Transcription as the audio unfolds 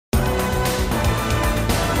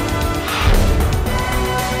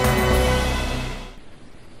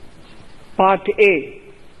Part A.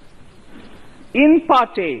 In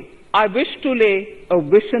Part A, I wish to lay a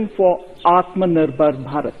vision for Atmanirbhar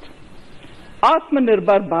Bharat.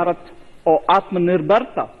 Atmanirbhar Bharat or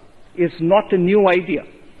Atmanirbharta is not a new idea.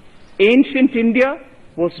 Ancient India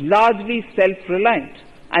was largely self-reliant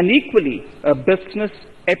and equally a business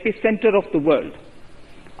epicenter of the world.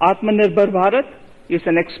 Atmanirbhar Bharat is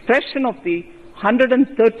an expression of the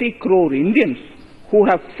 130 crore Indians who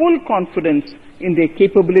have full confidence in their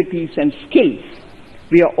capabilities and skills.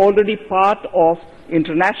 We are already part of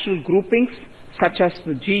international groupings such as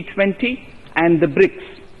the G20 and the BRICS,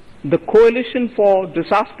 the Coalition for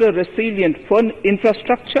Disaster Resilient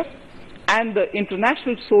Infrastructure and the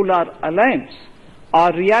International Solar Alliance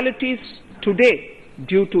are realities today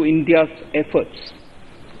due to India's efforts.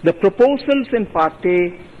 The proposals in Part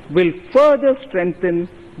A will further strengthen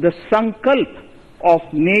the Sankalp of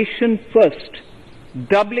Nation First,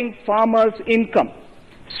 doubling farmers' income,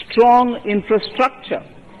 strong infrastructure,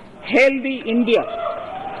 healthy India,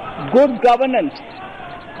 good governance,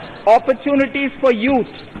 opportunities for youth,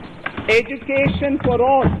 education for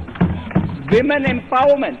all, women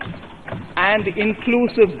empowerment, and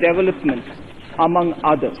inclusive development, among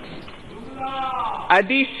others.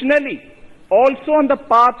 Additionally, also on the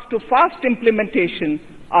path to fast implementation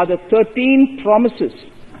are the 13 promises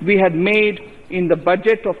we had made in the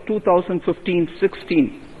budget of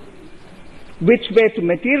 2015-16, which were to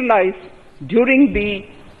materialize during the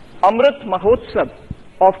Amrit Mahotsav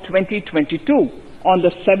of 2022 on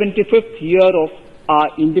the 75th year of our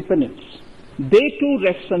independence. They too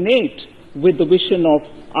resonate with the vision of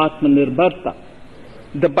Atmanirbharta.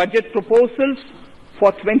 The budget proposals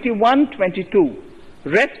for 21-22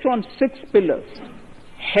 rest on 6 pillars: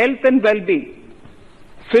 health and well-being,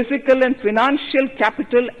 physical and financial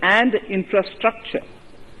capital and infrastructure,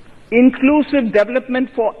 inclusive development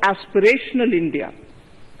for aspirational India,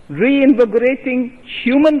 reinvigorating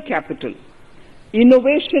human capital,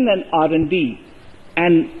 innovation and R&D,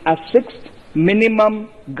 and a 6th, minimum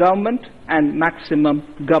government and maximum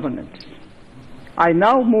governance. I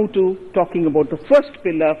now move to talking about the first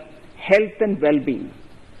pillar, health and well-being.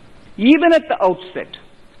 Even at the outset,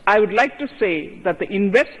 I would like to say that the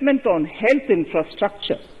investment on health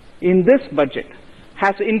infrastructure in this budget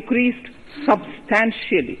has increased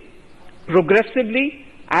substantially. Progressively,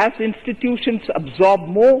 as institutions absorb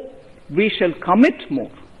more, we shall commit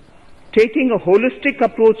more. Taking a holistic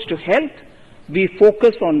approach to health, we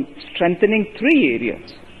focus on strengthening 3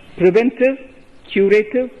 areas: preventive,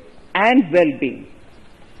 curative, and well-being.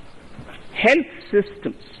 Health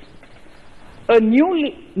systems. A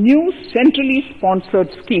new centrally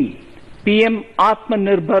sponsored scheme, PM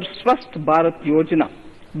Atmanirbhar Swasth Bharat Yojana,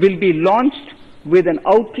 will be launched with an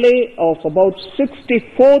outlay of about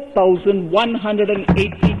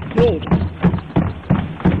 64,180 crores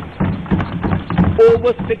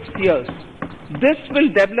over 6 years. This will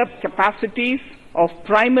develop capacities of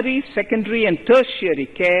primary, secondary and tertiary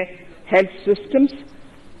care health systems,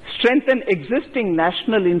 strengthen existing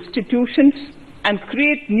national institutions, and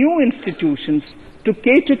create new institutions to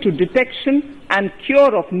cater to detection and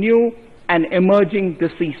cure of new and emerging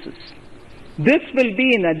diseases. This will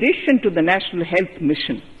be in addition to the National Health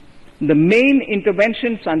Mission. The main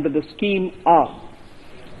interventions under the scheme are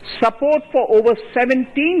support for over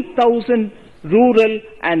 17,000 rural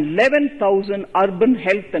and 11,000 urban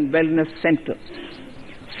health and wellness centers,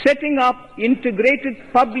 setting up integrated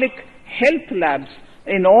public health labs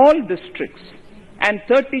in all districts, and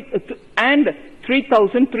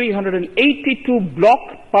 3,382 block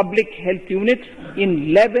public health units in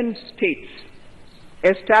 11 states,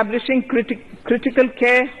 establishing critical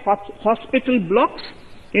care hospital blocks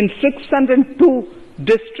in 602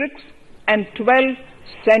 districts and 12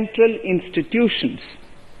 central institutions,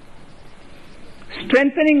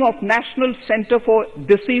 strengthening of National Center for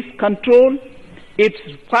Disease Control, its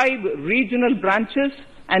 5 regional branches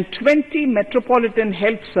and 20 metropolitan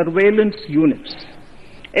health surveillance units,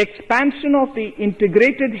 expansion of the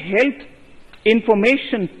integrated health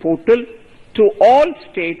information portal to all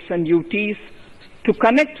states and UTs to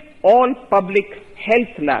connect all public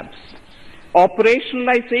health labs,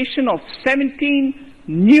 operationalization of 17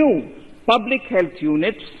 new public health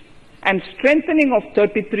units, and strengthening of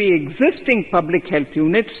 33 existing public health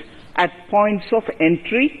units at points of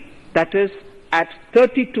entry, that is, at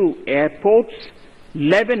 32 airports,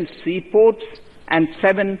 11 seaports, and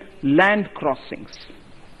 7 land crossings.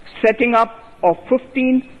 Setting up of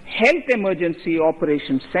 15 health emergency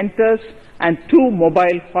operations centers and 2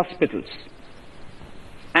 mobile hospitals.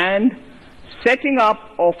 And setting up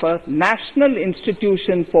of a national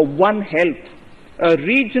institution for One Health, a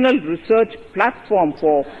regional research platform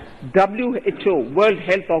for WHO, World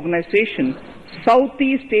Health Organization,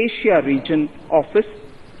 Southeast Asia Region Office,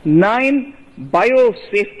 9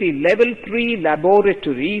 biosafety level 3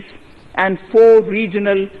 laboratories, and 4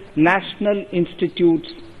 regional national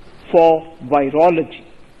institutes for virology.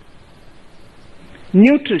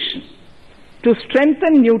 Nutrition. To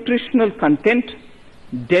strengthen nutritional content,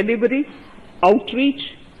 delivery, outreach,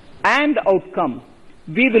 and outcome,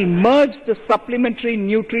 we will merge the Supplementary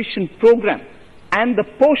Nutrition Program and the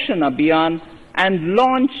Poshan Abhiyan and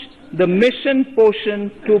launch the Mission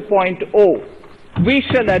Poshan 2.0. We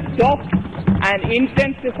shall adopt an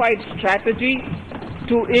intensified strategy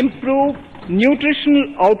to improve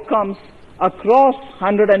nutritional outcomes across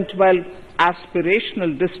 112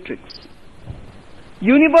 aspirational districts.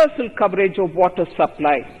 Universal coverage of water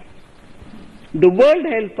supply. The World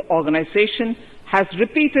Health Organization has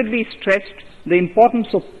repeatedly stressed the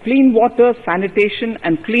importance of clean water, sanitation,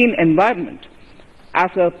 and clean environment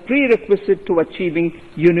as a prerequisite to achieving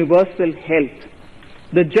universal health.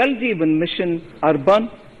 The Jal Jeevan Mission Urban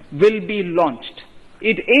will be launched.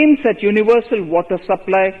 It aims at universal water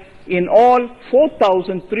supply in all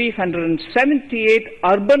 4,378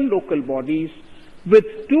 urban local bodies with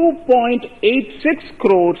 2.86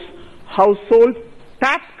 crores household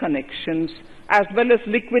tap connections, as well as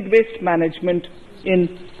liquid waste management in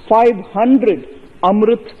 500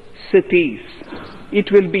 Amrit cities.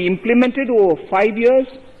 It will be implemented over 5 years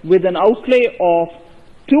with an outlay of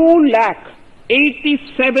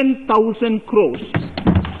 2,87,000 crores.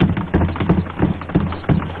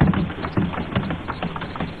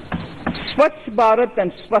 Swachh Bharat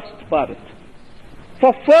and Swasth Bharat.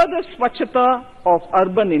 For further Swachhata of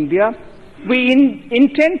urban India, we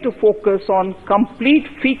intend to focus on complete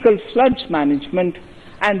fecal sludge management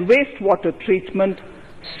and wastewater treatment,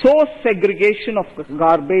 source segregation of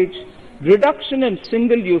garbage, reduction in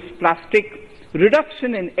single-use plastic,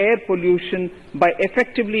 reduction in air pollution by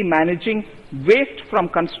effectively managing waste from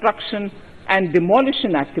construction and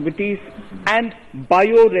demolition activities, and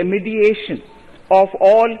bioremediation of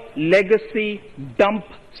all legacy dump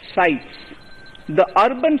sites. The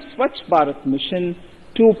Urban Swachh Bharat Mission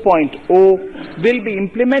 2.0 will be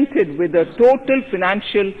implemented with a total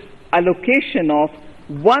financial allocation of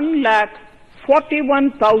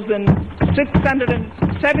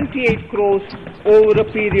 1,41,678 crores over a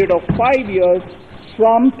period of 5 years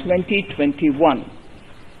from 2021.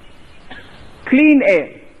 Clean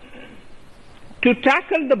air. To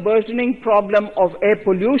tackle the burgeoning problem of air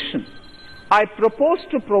pollution, I propose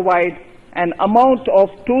to provide an amount of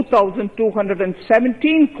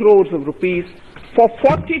 2,217 crores of rupees for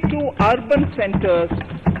 42 urban centers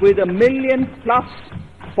with a million plus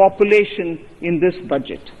population in this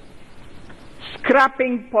budget.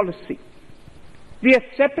 Scrapping policy. We are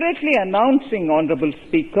separately announcing, Honorable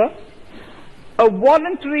Speaker, a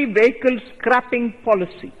voluntary vehicle scrapping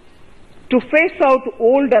policy to phase out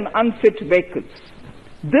old and unfit vehicles.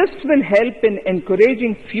 This will help in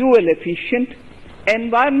encouraging fuel-efficient,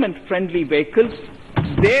 environment-friendly vehicles,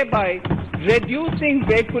 thereby reducing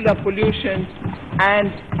vehicular pollution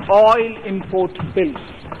and oil import bills.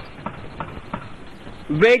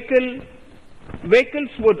 Vehicles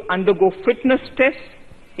would undergo fitness tests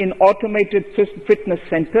in automated fitness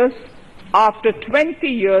centers after 20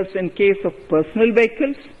 years in case of personal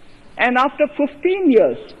vehicles and after 15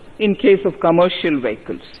 years in case of commercial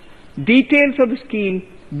vehicles. Details of the scheme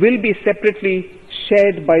will be separately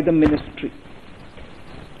shared by the ministry.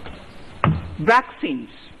 Vaccines.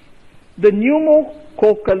 The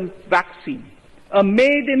pneumococcal vaccine, a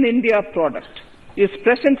made-in-India product, is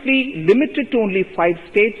presently limited to only 5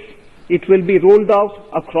 states. It will be rolled out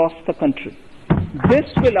across the country. This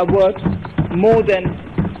will avert more than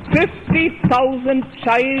 50,000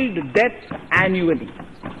 child deaths annually.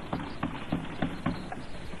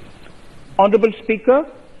 Honorable Speaker,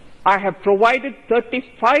 I have provided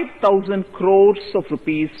 35,000 crores of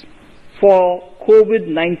rupees for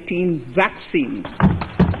COVID-19 vaccines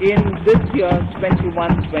in this year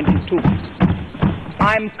 21-22.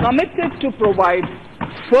 I am committed to provide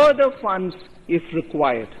further funds if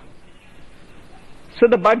required. So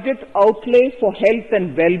the budget outlay for health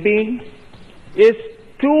and well-being is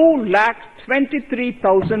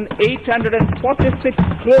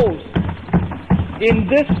 2,23,846 crores in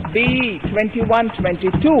this BE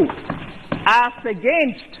 21-22 as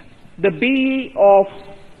against the BE of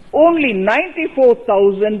only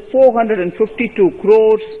 94,452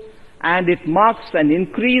 crores, and it marks an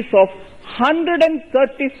increase of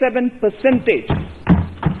 137%.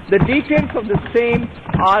 The details of the same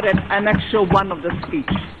are at Annexure 1 of the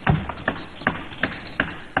speech.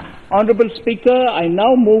 Honorable Speaker, I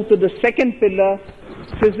now move to the second pillar,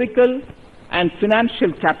 physical and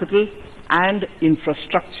financial capital and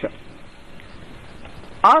infrastructure.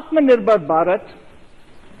 Atmanirbhar Bharat,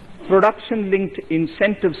 production-linked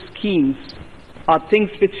incentive schemes are things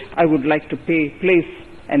which I would like to place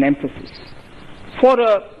an emphasis. For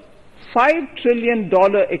a $5 trillion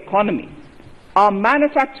economy, our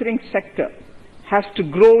manufacturing sector has to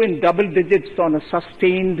grow in double digits on a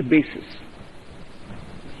sustained basis.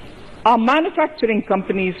 Our manufacturing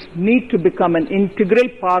companies need to become an integral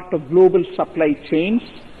part of global supply chains,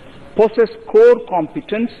 possess core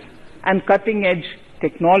competence and cutting-edge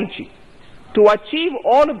technology. To achieve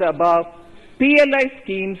all of the above, PLI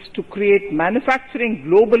schemes to create manufacturing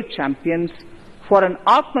global champions for an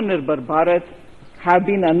Atmanirbhar Bharat have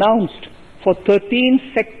been announced for 13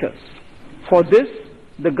 sectors. For this,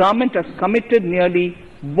 the government has committed nearly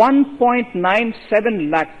 1.97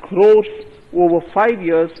 lakh crores over 5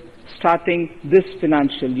 years starting this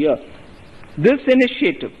financial year. This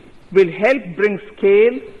initiative will help bring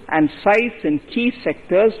scale and size in key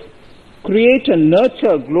sectors, create and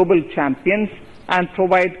nurture global champions, and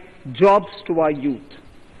provide jobs to our youth.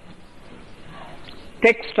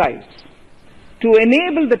 Textiles. To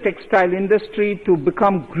enable the textile industry to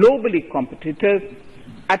become globally competitive,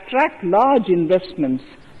 attract large investments,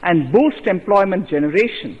 and boost employment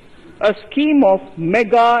generation, a scheme of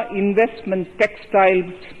Mega Investment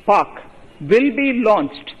Textiles Park will be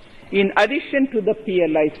launched in addition to the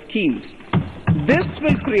PLI schemes. This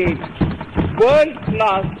will create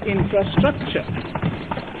world-class infrastructure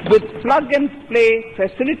with plug-and-play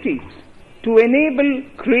facilities to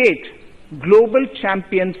create global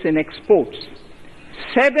champions in exports.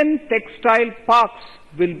 7 textile parks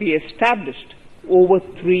will be established over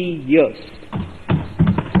 3 years.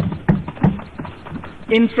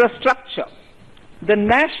 Infrastructure. The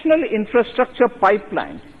National Infrastructure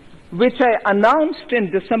Pipeline, which I announced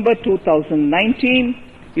in December 2019,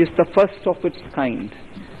 is the first of its kind.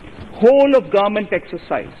 Whole of government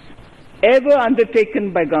exercise ever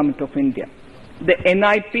undertaken by Government of India. The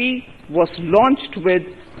NIP was launched with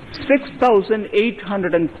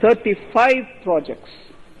 6,835 projects.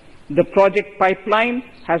 The project pipeline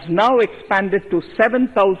has now expanded to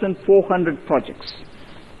 7,400 projects.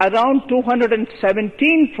 Around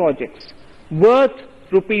 217 projects worth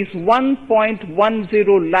rupees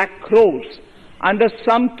 1.10 lakh crores under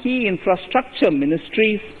some key infrastructure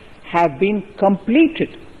ministries have been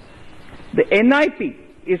completed. The NIP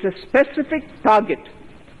is a specific target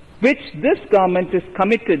which this government is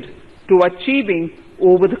committed to achieving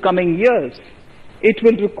over the coming years. It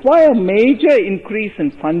will require major increase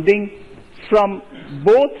in funding from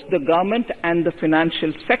both the government and the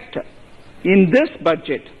financial sector. In this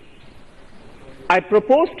budget, I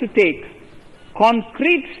propose to take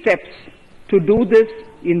concrete steps to do this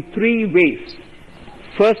in 3 ways.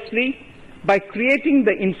 Firstly, by creating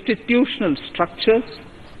the institutional structures.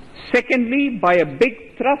 Secondly, by a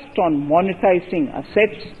big thrust on monetizing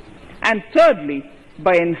assets. And thirdly,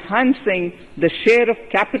 by enhancing the share of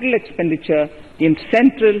capital expenditure in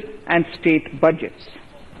central and state budgets.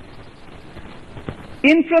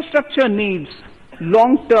 Infrastructure needs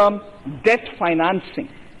long-term debt financing.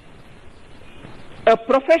 A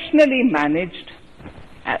professionally managed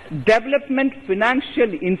development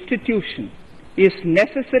financial institution is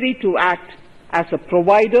necessary to act as a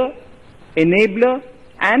provider, enabler,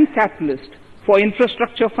 and catalyst for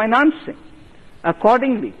infrastructure financing.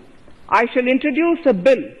 Accordingly, I shall introduce a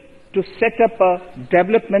bill to set up a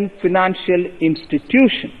development financial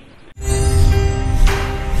institution.